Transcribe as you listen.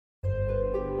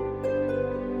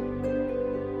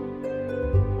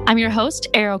I'm your host,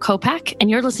 Ariel Kopak, and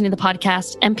you're listening to the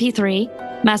podcast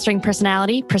MP3, Mastering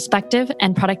Personality, Perspective,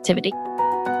 and Productivity.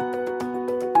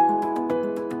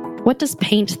 What does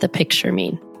paint the picture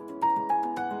mean?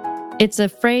 It's a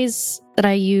phrase that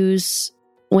I use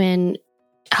when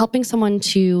helping someone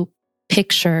to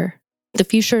picture the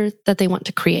future that they want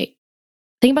to create.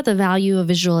 Think about the value of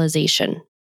visualization.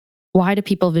 Why do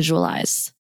people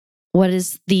visualize? What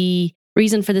is the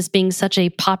reason for this being such a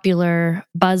popular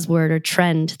buzzword or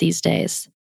trend these days?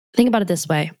 Think about it this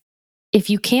way. If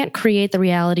you can't create the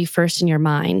reality first in your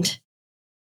mind,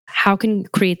 how can you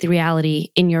create the reality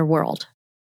in your world?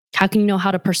 How can you know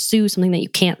how to pursue something that you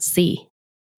can't see?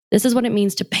 This is what it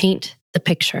means to paint the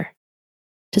picture.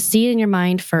 To see it in your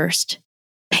mind first,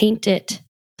 paint it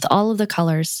with all of the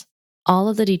colors, all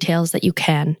of the details that you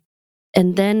can,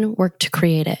 and then work to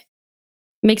create it.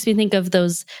 It makes me think of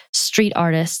those street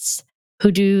artists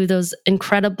who do those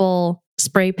incredible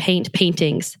spray paint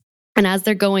paintings. And as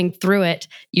they're going through it,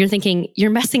 you're thinking, you're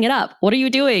messing it up. What are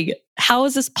you doing? How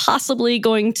is this possibly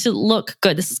going to look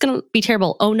good? This is going to be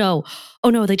terrible. Oh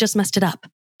no, they just messed it up.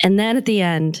 And then at the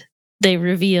end, they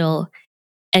reveal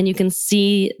and you can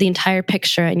see the entire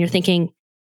picture and you're thinking,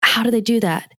 how do they do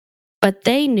that? But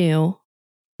they knew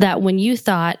that when you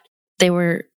thought they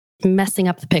were messing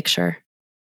up the picture,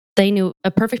 they knew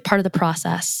a perfect part of the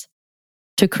process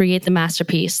to create the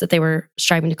masterpiece that they were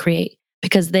striving to create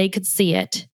because they could see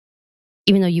it,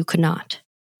 even though you could not.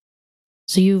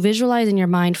 So you visualize in your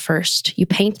mind first. You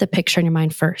paint the picture in your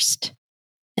mind first,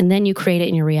 and then you create it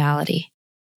in your reality.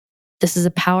 This is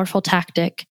a powerful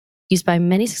tactic used by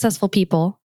many successful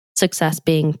people, success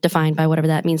being defined by whatever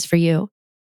that means for you,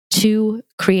 to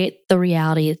create the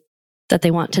reality that they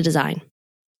want to design.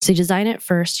 So you design it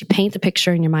first, you paint the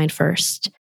picture in your mind first,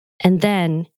 and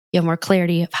then you have more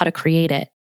clarity of how to create it.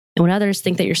 And when others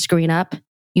think that you're screwing up,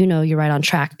 you know you're right on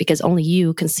track because only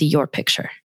you can see your picture.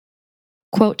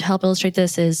 Quote to help illustrate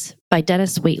this is by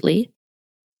Dennis Waitley.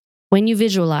 When you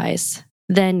visualize,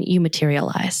 then you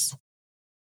materialize.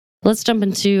 Let's jump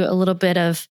into a little bit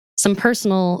of some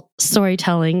personal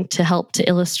storytelling to help to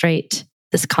illustrate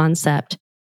this concept.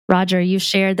 Roger, you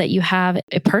shared that you have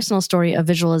a personal story of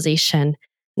visualization,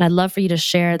 and I'd love for you to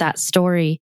share that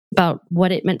story about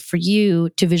what it meant for you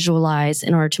to visualize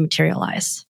in order to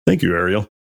materialize. Thank you, Ariel.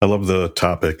 I love the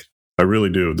topic. I really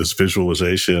do. This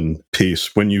visualization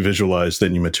piece, when you visualize,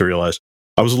 then you materialize.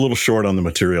 I was a little short on the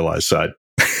materialize side.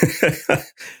 I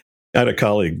had a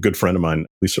colleague, good friend of mine,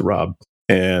 Lisa Robb,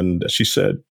 and she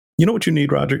said, you know what you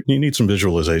need, Roger? You need some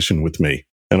visualization with me.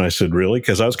 And I said, really?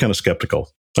 Because I was kind of skeptical.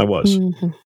 I was. Mm-hmm.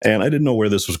 And I didn't know where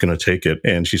this was going to take it.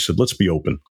 And she said, let's be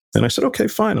open. And I said, okay,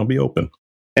 fine, I'll be open.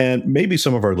 And maybe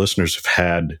some of our listeners have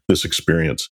had this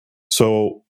experience.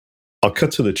 So I'll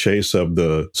cut to the chase of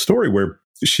the story where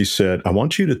she said, I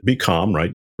want you to be calm,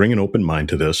 right? Bring an open mind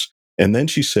to this. And then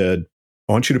she said,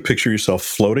 I want you to picture yourself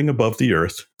floating above the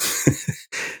earth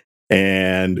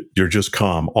and you're just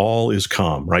calm. All is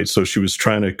calm, right? So she was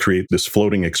trying to create this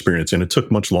floating experience, and it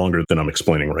took much longer than I'm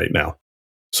explaining right now.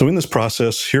 So in this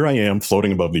process, here I am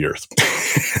floating above the earth.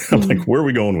 I'm like, where are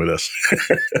we going with this?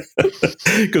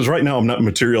 Because right now I'm not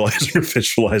materializing or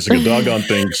visualizing a doggone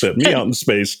thing except me out in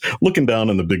space looking down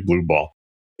on the big blue ball.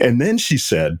 And then she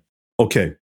said,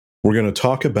 okay, we're going to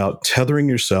talk about tethering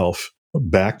yourself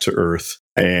back to earth,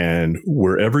 and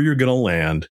wherever you're going to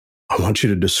land, I want you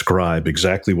to describe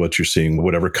exactly what you're seeing,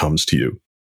 whatever comes to you.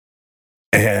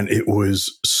 And it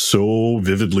was so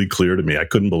vividly clear to me. I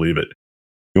couldn't believe it.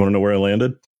 You want to know where I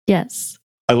landed? Yes.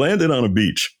 I landed on a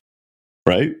beach,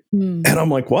 right? And I'm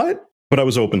like, what? But I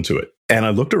was open to it. And I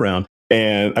looked around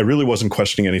and I really wasn't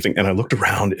questioning anything. And I looked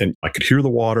around and I could hear the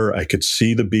water. I could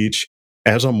see the beach.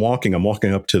 As I'm walking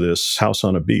up to this house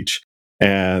on a beach,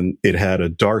 and it had a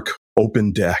dark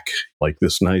open deck, like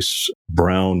this nice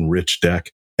brown, rich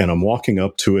deck. And I'm walking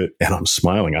up to it and I'm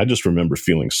smiling. I just remember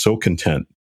feeling so content.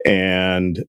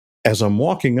 And as I'm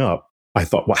walking up, I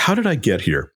thought, well, how did I get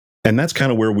here? And that's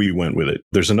kind of where we went with it.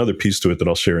 There's another piece to it that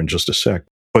I'll share in just a sec.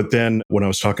 But then when I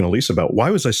was talking to Lisa about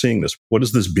why was I seeing this? What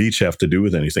does this beach have to do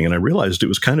with anything? And I realized it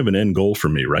was kind of an end goal for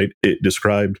me, right? It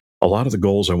described a lot of the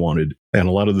goals I wanted and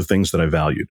a lot of the things that I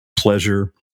valued.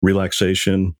 Pleasure,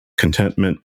 relaxation,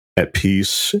 contentment, at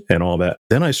peace, and all that.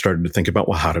 Then I started to think about,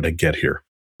 well, how did I get here?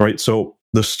 Right? So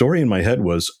the story in my head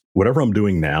was whatever I'm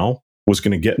doing now was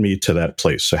going to get me to that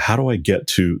place. So how do I get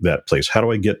to that place? How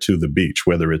do I get to the beach,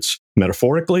 whether it's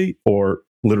metaphorically or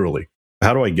literally?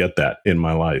 How do I get that in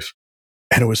my life?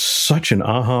 And it was such an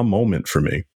aha moment for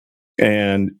me.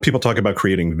 And people talk about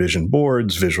creating vision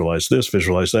boards, visualize this,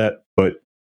 visualize that. But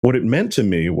what it meant to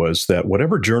me was that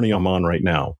whatever journey I'm on right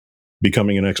now,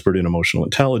 becoming an expert in emotional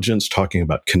intelligence, talking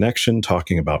about connection,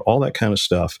 talking about all that kind of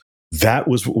stuff. That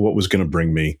was what was going to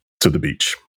bring me to the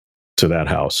beach, to that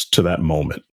house, to that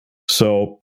moment.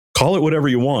 So call it whatever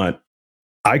you want.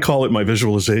 I call it my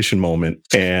visualization moment.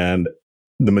 And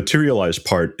the materialized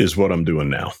part is what I'm doing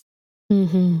now.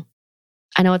 Mm-hmm.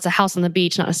 I know it's a house on the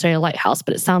beach, not necessarily a lighthouse,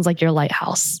 but it sounds like your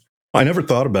lighthouse. I never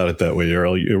thought about it that way,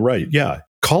 Errol. You're right. Yeah,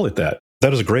 call it that.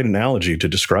 That is a great analogy to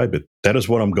describe it. That is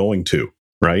what I'm going to,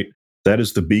 right? That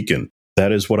is the beacon.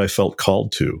 That is what I felt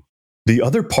called to. The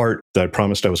other part that I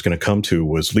promised I was going to come to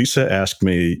was Lisa asked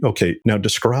me, okay, now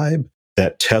describe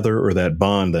that tether or that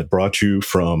bond that brought you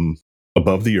from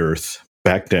above the earth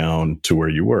back down to where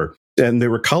you were. And there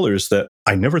were colors that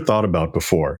I never thought about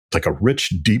before, like a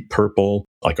rich, deep purple,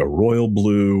 like a royal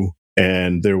blue,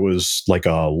 and there was like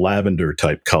a lavender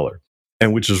type color.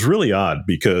 And which is really odd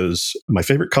because my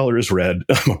favorite color is red.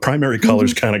 I'm a primary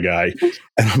colors kind of guy.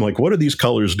 And I'm like, what are these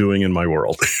colors doing in my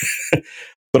world?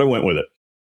 But I went with it.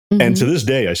 Mm-hmm. And to this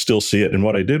day, I still see it. And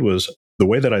what I did was the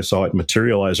way that I saw it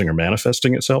materializing or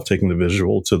manifesting itself, taking the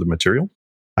visual to the material,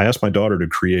 I asked my daughter to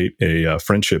create a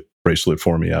friendship bracelet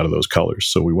for me out of those colors.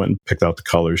 So we went and picked out the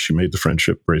colors. She made the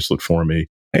friendship bracelet for me.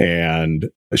 And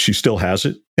she still has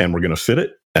it. And we're going to fit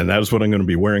it. And that is what I'm going to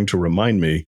be wearing to remind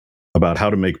me about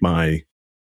how to make my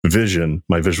vision,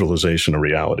 my visualization, a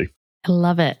reality. I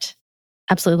love it.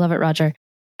 Absolutely love it, Roger.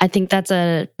 I think that's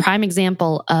a prime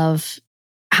example of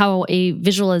how a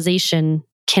visualization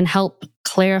can help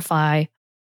clarify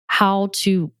how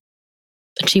to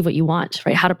achieve what you want,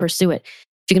 right? How to pursue it.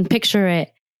 If you can picture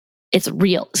it, it's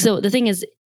real. So the thing is,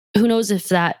 who knows if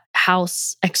that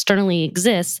house externally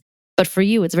exists, but for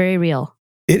you, it's very real.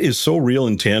 It is so real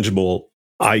and tangible.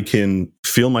 I can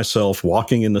feel myself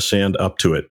walking in the sand up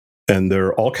to it. And there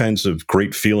are all kinds of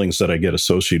great feelings that I get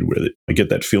associated with it. I get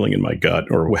that feeling in my gut,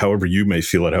 or however you may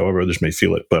feel it, however others may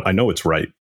feel it, but I know it's right.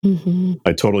 Mm-hmm.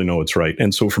 I totally know it's right.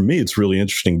 And so for me, it's really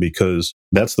interesting because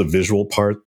that's the visual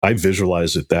part. I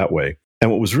visualize it that way.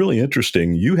 And what was really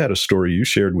interesting, you had a story you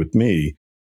shared with me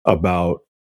about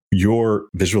your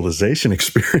visualization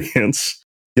experience,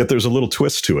 yet there's a little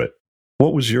twist to it.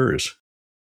 What was yours?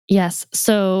 Yes.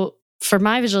 So for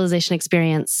my visualization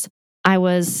experience, I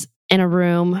was in a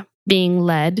room being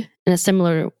led in a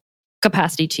similar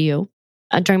capacity to you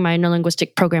during my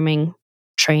neurolinguistic programming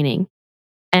training.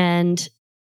 And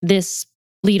this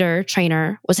leader,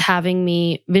 trainer, was having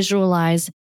me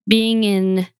visualize being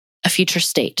in a future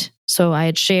state. So I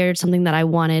had shared something that I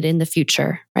wanted in the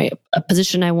future, right? A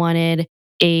position I wanted,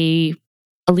 a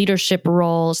leadership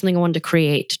role, something I wanted to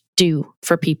create, do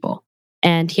for people.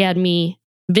 And he had me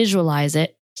visualize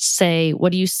it, say,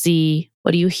 what do you see?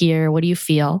 What do you hear? What do you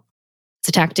feel? It's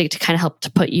a tactic to kind of help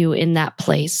to put you in that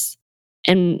place.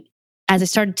 And as I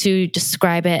started to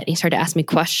describe it, and he started to ask me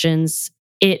questions,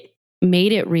 it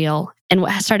made it real. And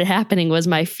what started happening was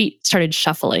my feet started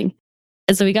shuffling.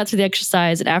 And so we got through the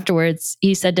exercise, and afterwards,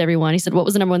 he said to everyone, he said, what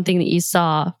was the number one thing that you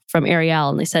saw from Ariel?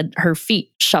 And they said, her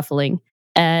feet shuffling.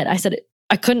 And I said,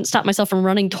 I couldn't stop myself from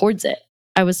running towards it.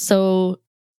 I was so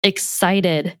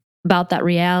excited about that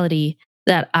reality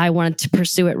that I wanted to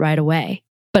pursue it right away.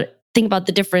 But think about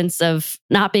the difference of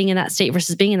not being in that state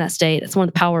versus being in that state. That's one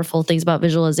of the powerful things about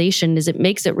visualization is it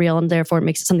makes it real, and therefore it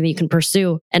makes it something that you can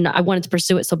pursue. And I wanted to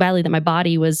pursue it so badly that my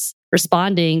body was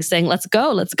responding, saying, let's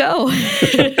go, let's go.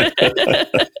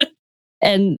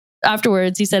 And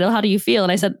afterwards he said, well, how do you feel?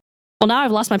 And I said, well, now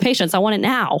I've lost my patience. I want it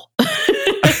now.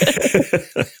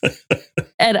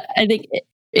 And I think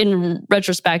in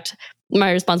retrospect,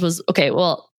 my response was, okay,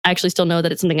 well, I actually still know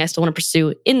that it's something I still want to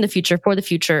pursue in the future, for the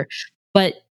future.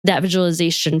 But that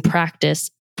visualization practice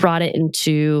brought it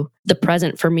into the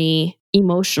present for me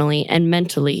emotionally and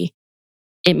mentally.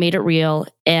 It made it real,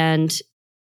 and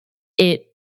it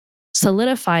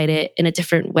solidified it in a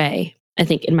different way, I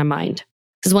think, in my mind.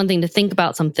 Because one thing to think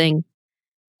about something,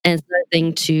 and it's another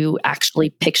thing to actually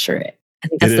picture it. I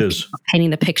think that's painting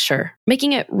the picture,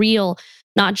 making it real,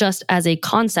 not just as a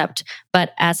concept,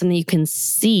 but as something you can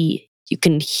see, you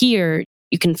can hear,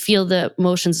 you can feel the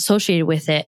emotions associated with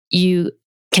it. You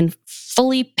can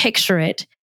fully picture it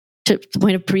to the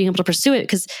point of being able to pursue it.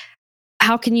 Because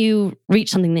how can you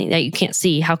reach something that you can't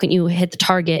see? How can you hit the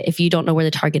target if you don't know where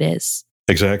the target is?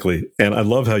 Exactly. And I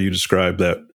love how you describe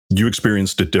that you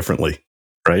experienced it differently,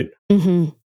 right? Mm-hmm.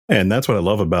 And that's what I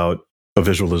love about a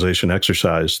visualization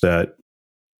exercise, that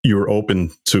you're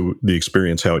open to the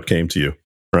experience, how it came to you,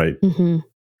 right? Mm-hmm.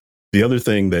 The other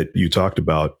thing that you talked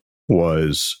about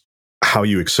was how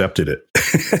you accepted it.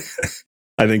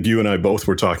 I think you and I both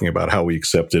were talking about how we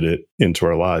accepted it into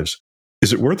our lives.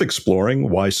 Is it worth exploring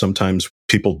why sometimes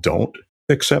people don't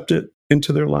accept it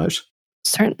into their lives?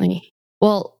 Certainly.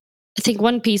 Well, I think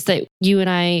one piece that you and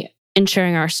I, in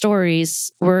sharing our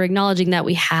stories, we're acknowledging that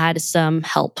we had some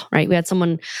help, right? We had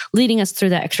someone leading us through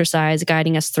that exercise,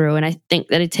 guiding us through. And I think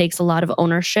that it takes a lot of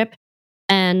ownership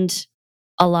and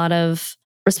a lot of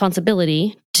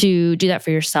responsibility to do that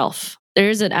for yourself. There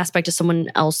is an aspect of someone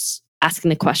else asking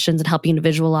the questions and helping you to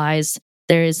visualize.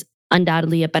 There is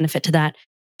undoubtedly a benefit to that.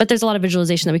 But there's a lot of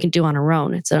visualization that we can do on our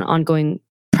own. It's an ongoing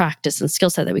practice and skill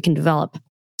set that we can develop.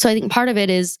 So I think part of it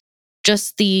is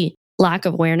just the lack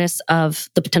of awareness of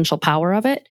the potential power of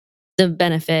it, the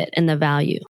benefit and the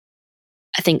value.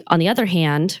 I think on the other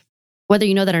hand, whether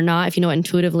you know that or not, if you know it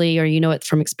intuitively or you know it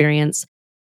from experience,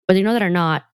 whether you know that or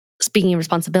not, speaking of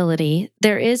responsibility,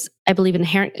 there is, I believe,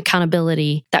 inherent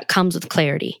accountability that comes with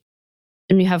clarity.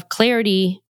 And you have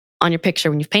clarity on your picture,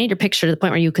 when you've painted your picture to the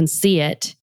point where you can see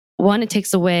it, one, it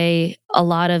takes away a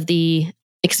lot of the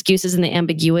excuses and the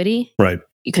ambiguity. Right.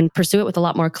 You can pursue it with a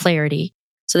lot more clarity.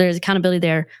 So there's accountability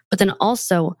there. But then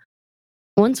also,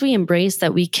 once we embrace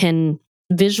that we can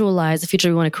visualize the future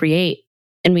we want to create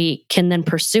and we can then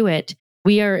pursue it,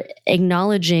 we are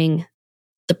acknowledging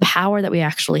the power that we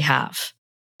actually have.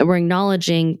 And we're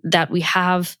acknowledging that we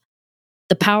have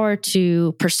the power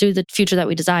to pursue the future that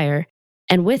we desire.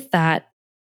 And with that,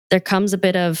 there comes a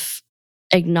bit of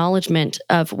acknowledgement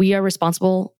of we are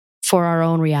responsible for our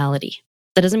own reality.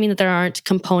 That doesn't mean that there aren't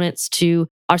components to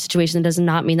our situation. It does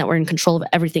not mean that we're in control of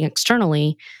everything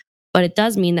externally, but it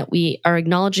does mean that we are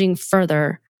acknowledging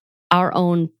further our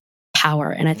own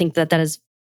power. And I think that that is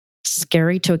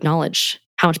scary to acknowledge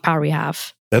how much power we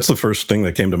have. That's the first thing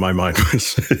that came to my mind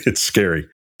was it's scary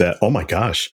that, oh my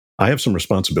gosh, I have some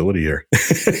responsibility here.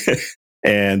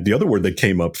 And the other word that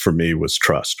came up for me was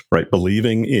trust, right?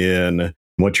 Believing in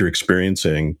what you're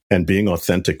experiencing and being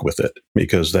authentic with it,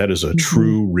 because that is a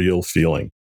true, real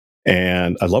feeling.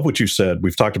 And I love what you said.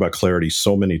 We've talked about clarity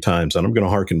so many times, and I'm going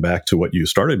to harken back to what you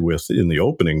started with in the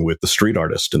opening with the street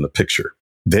artist in the picture.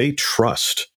 They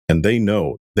trust and they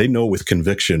know with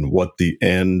conviction what the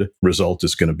end result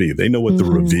is going to be. They know what the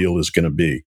reveal is going to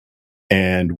be.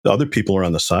 And other people are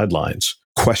on the sidelines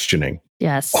questioning.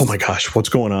 Yes. Oh my gosh, what's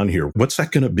going on here? What's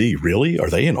that going to be? Really? Are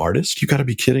they an artist? You got to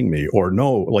be kidding me. Or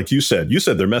no, like you said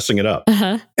they're messing it up.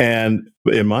 And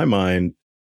in my mind,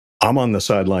 I'm on the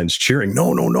sidelines cheering.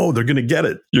 No, they're going to get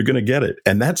it. You're going to get it.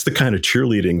 And that's the kind of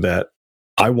cheerleading that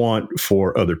I want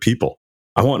for other people.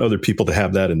 I want other people to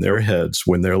have that in their heads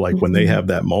when they're like, when they have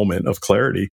that moment of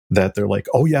clarity, that they're like,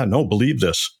 oh yeah, no, believe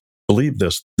this.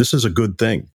 This is a good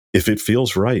thing. If it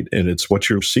feels right and it's what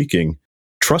you're seeking,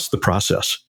 trust the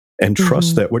process. And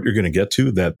trust that what you're going to get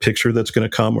to, that picture that's going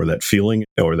to come, or that feeling,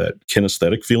 or that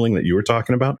kinesthetic feeling that you were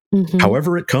talking about,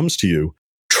 however it comes to you,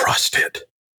 trust it.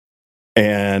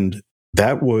 And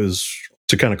that was,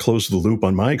 to kind of close the loop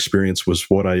on my experience, was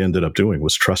what I ended up doing,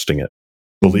 was trusting it,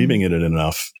 believing in it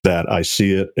enough that I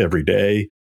see it every day,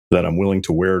 that I'm willing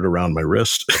to wear it around my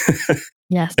wrist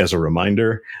as a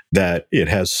reminder that it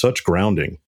has such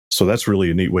grounding. So that's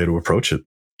really a neat way to approach it.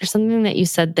 There's something that you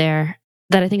said there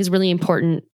that I think is really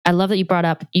important. I love that you brought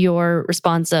up your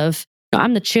response of,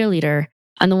 I'm the cheerleader.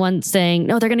 I'm the one saying,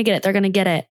 no, they're going to get it. They're going to get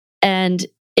it. And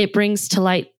it brings to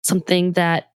light something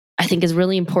that I think is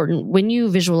really important. When you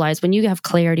visualize, when you have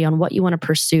clarity on what you want to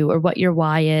pursue or what your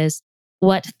why is,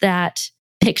 what that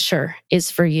picture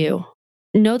is for you,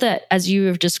 know that as you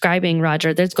were describing,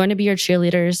 Roger, there's going to be your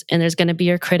cheerleaders and there's going to be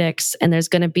your critics and there's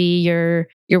going to be your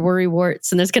worry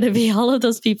warts and there's going to be all of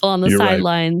those people on the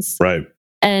sidelines. Right.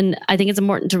 And I think it's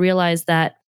important to realize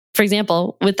that, for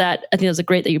example, with that, I think it was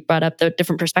great that you brought up the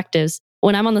different perspectives.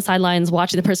 When I'm on the sidelines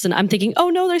watching the person, I'm thinking, oh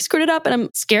no, they screwed it up. And I'm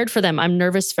scared for them. I'm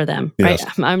nervous for them, right?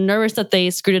 I'm nervous that they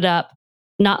screwed it up.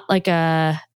 Not like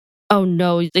oh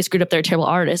no, they screwed up, they're a terrible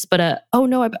artist, but oh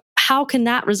no, how can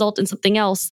that result in something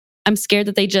else? I'm scared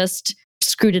that they just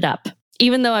screwed it up.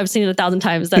 Even though I've seen it 1,000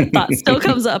 times, that thought still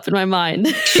comes up in my mind.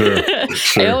 Sure.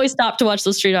 I always stop to watch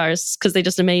those street artists because they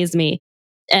just amaze me.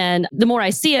 And the more I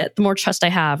see it, the more trust I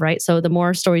have, right? So the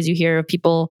more stories you hear of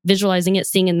people visualizing it,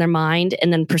 seeing in their mind,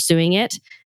 and then pursuing it,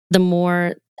 the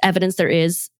more evidence there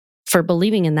is for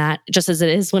believing in that, just as it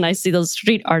is when I see those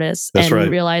street artists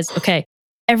realize, okay,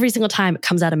 every single time it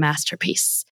comes out a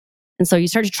masterpiece. And so you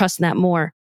start to trust in that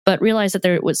more, but realize that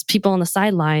there was people on the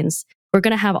sidelines. We're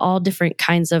going to have all different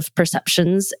kinds of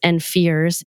perceptions and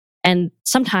fears. And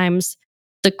sometimes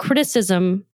the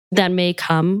criticism that may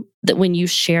come that when you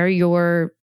share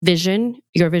your vision,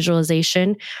 your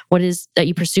visualization, what is that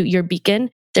you pursue, your beacon,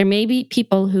 there may be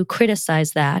people who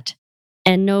criticize that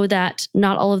and know that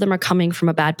not all of them are coming from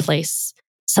a bad place.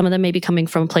 Some of them may be coming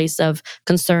from a place of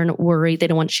concern, worry. They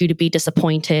don't want you to be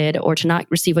disappointed or to not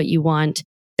receive what you want.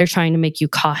 They're trying to make you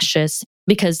cautious,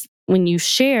 because when you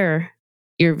share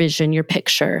your vision, your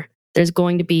picture, there's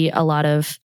going to be a lot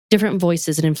of different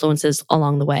voices and influences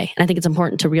along the way. And I think it's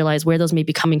important to realize where those may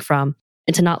be coming from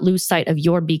and to not lose sight of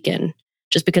your beacon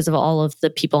just because of all of the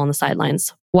people on the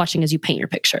sidelines watching as you paint your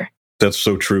picture. That's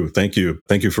so true. Thank you.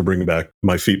 Thank you for bringing back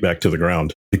my feet back to the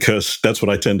ground, because that's what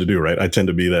I tend to do, right? I tend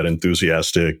to be that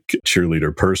enthusiastic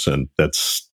cheerleader person.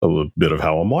 That's a little bit of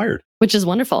how I'm wired. Which is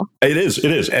wonderful. It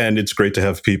is. And it's great to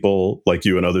have people like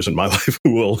you and others in my life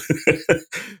who will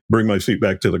bring my feet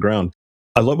back to the ground.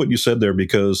 I love what you said there,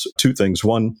 because two things.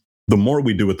 One, the more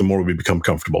we do it, the more we become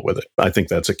comfortable with it. I think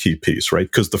that's a key piece, right?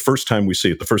 Because the first time we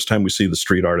see it, the first time we see the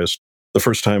street artist, the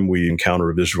first time we encounter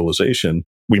a visualization,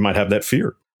 we might have that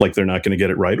fear, like they're not going to get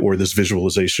it right, or this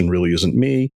visualization really isn't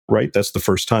me, right? That's the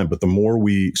first time. But the more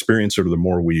we experience it, or the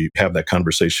more we have that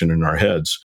conversation in our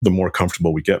heads, the more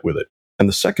comfortable we get with it. And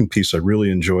the second piece I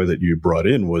really enjoy that you brought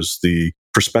in was the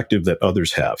perspective that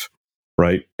others have,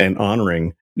 right? And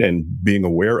honoring and being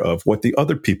aware of what the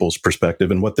other people's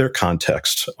perspective and what their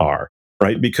contexts are,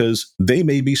 right? Because they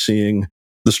may be seeing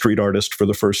the street artist for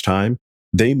the first time.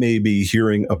 They may be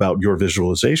hearing about your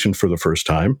visualization for the first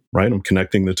time, right? I'm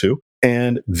connecting the two.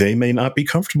 And they may not be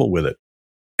comfortable with it.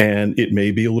 And it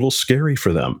may be a little scary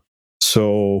for them.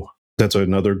 So that's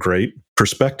another great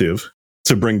perspective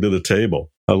to bring to the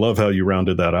table. I love how you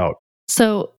rounded that out.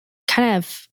 So kind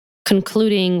of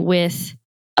concluding with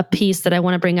a piece that I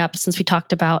want to bring up, since we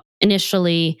talked about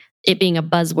initially it being a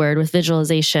buzzword with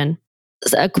visualization.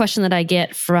 A question that I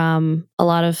get from a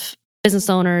lot of business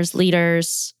owners,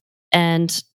 leaders,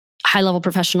 and high-level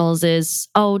professionals is,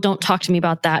 oh, don't talk to me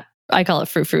about that. I call it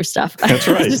frou-frou stuff. That's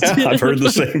right. I've heard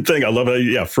the same thing. I love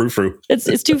it. Frou-frou.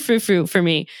 It's too frou-frou for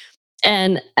me.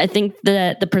 And I think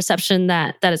that the perception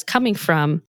that is coming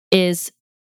from is,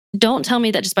 don't tell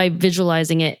me that just by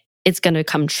visualizing it, it's going to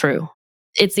come true.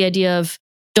 It's the idea of,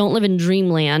 don't live in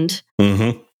dreamland.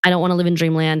 Mm-hmm. I don't want to live in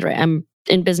dreamland, right? I'm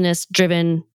in business,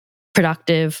 driven,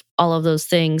 productive, all of those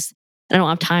things. And I don't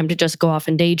have time to just go off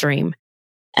and daydream.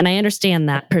 And I understand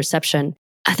that perception.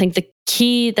 I think the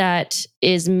key that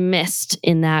is missed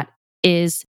in that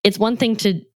is, it's one thing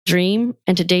to dream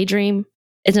and to daydream.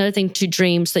 It's another thing to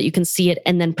dream so that you can see it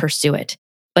and then pursue it.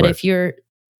 But if you're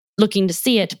looking to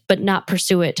see it, but not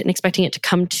pursue it and expecting it to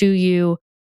come to you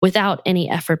without any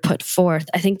effort put forth,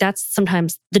 I think that's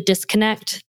sometimes the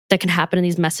disconnect that can happen in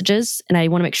these messages. And I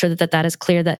want to make sure that is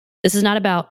clear, that this is not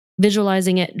about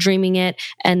visualizing it, dreaming it,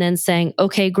 and then saying,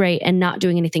 okay, great, and not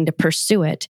doing anything to pursue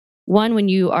it. One, when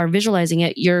you are visualizing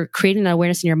it, you're creating that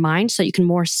awareness in your mind so you can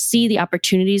more see the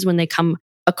opportunities when they come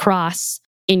across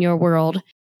in your world,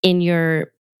 in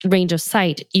your range of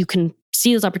sight. You can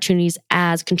see those opportunities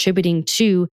as contributing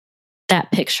to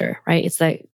that picture, right? It's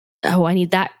like, oh, I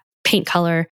need that paint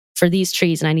color for these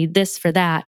trees and I need this for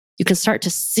that. You can start to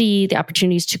see the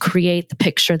opportunities to create the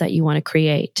picture that you want to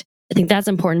create. I think that's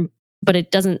important, but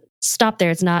it doesn't stop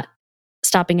there. It's not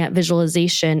stopping at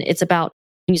visualization. It's about,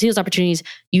 when you see those opportunities,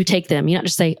 you take them. You not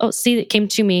just say, oh, see, it came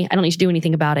to me. I don't need to do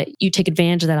anything about it. You take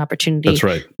advantage of that opportunity. That's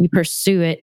right. You pursue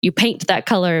it. You paint that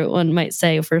color, one might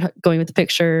say, if we're going with the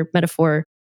picture metaphor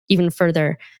even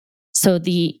further. So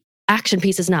the action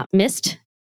piece is not missed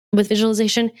with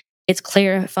visualization. It's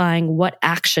clarifying what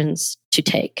actions to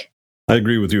take. I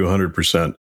agree with you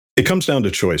 100%. It comes down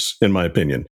to choice, in my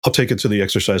opinion. I'll take it to the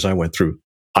exercise I went through.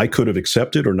 I could have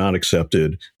accepted or not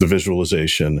accepted the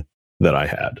visualization that I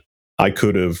had. I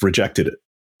could have rejected it.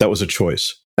 That was a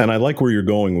choice. And I like where you're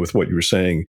going with what you were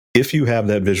saying. If you have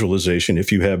that visualization,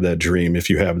 if you have that dream, if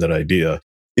you have that idea,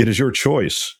 it is your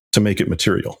choice to make it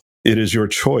material. It is your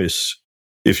choice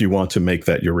if you want to make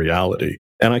that your reality.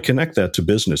 And I connect that to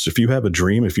business. If you have a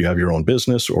dream, if you have your own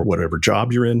business or whatever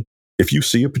job you're in, if you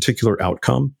see a particular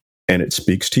outcome and it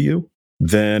speaks to you,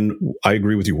 then I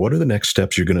agree with you. What are the next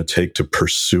steps you're going to take to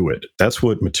pursue it? That's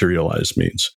what materialize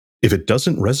means. If it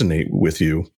doesn't resonate with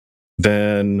you,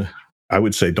 then I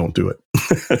would say don't do it.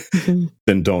 Mm-hmm.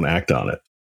 Then don't act on it.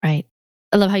 Right.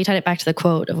 I love how you tied it back to the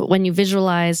quote of, when you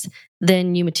visualize,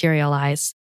 then you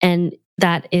materialize. And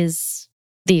that is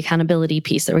the accountability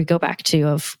piece that we go back to,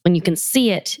 of when you can see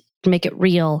it, make it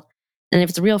real. And if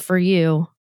it's real for you,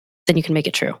 then you can make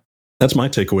it true. That's my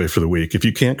takeaway for the week. If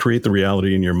you can't create the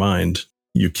reality in your mind,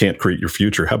 you can't create your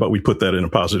future. How about we put that in a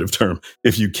positive term?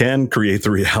 If you can create the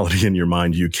reality in your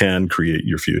mind, you can create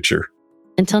your future.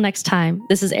 Until next time,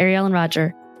 this is Ariel and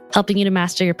Roger, helping you to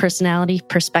master your personality,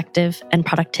 perspective, and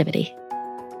productivity.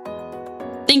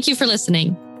 Thank you for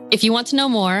listening. If you want to know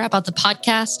more about the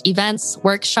podcast, events,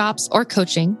 workshops, or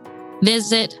coaching,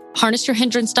 visit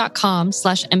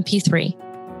harnessyourhindrance.com/MP3.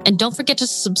 And don't forget to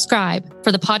subscribe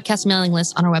for the podcast mailing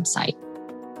list on our website.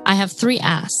 I have 3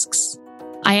 asks.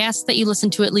 I ask that you listen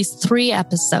to at least 3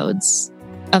 episodes.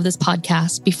 of this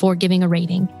podcast before giving a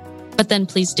rating, but then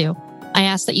please do. I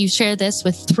ask that you share this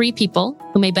with 3 people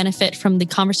who may benefit from the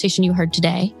conversation you heard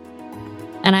today.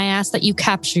 And I ask that you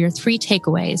capture your 3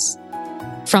 takeaways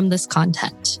from this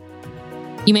content.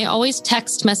 You may always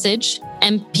text message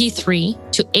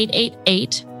MP3 to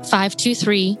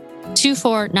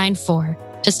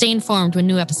 888-523-2494 to stay informed when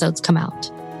new episodes come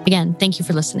out. Again, thank you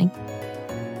for listening.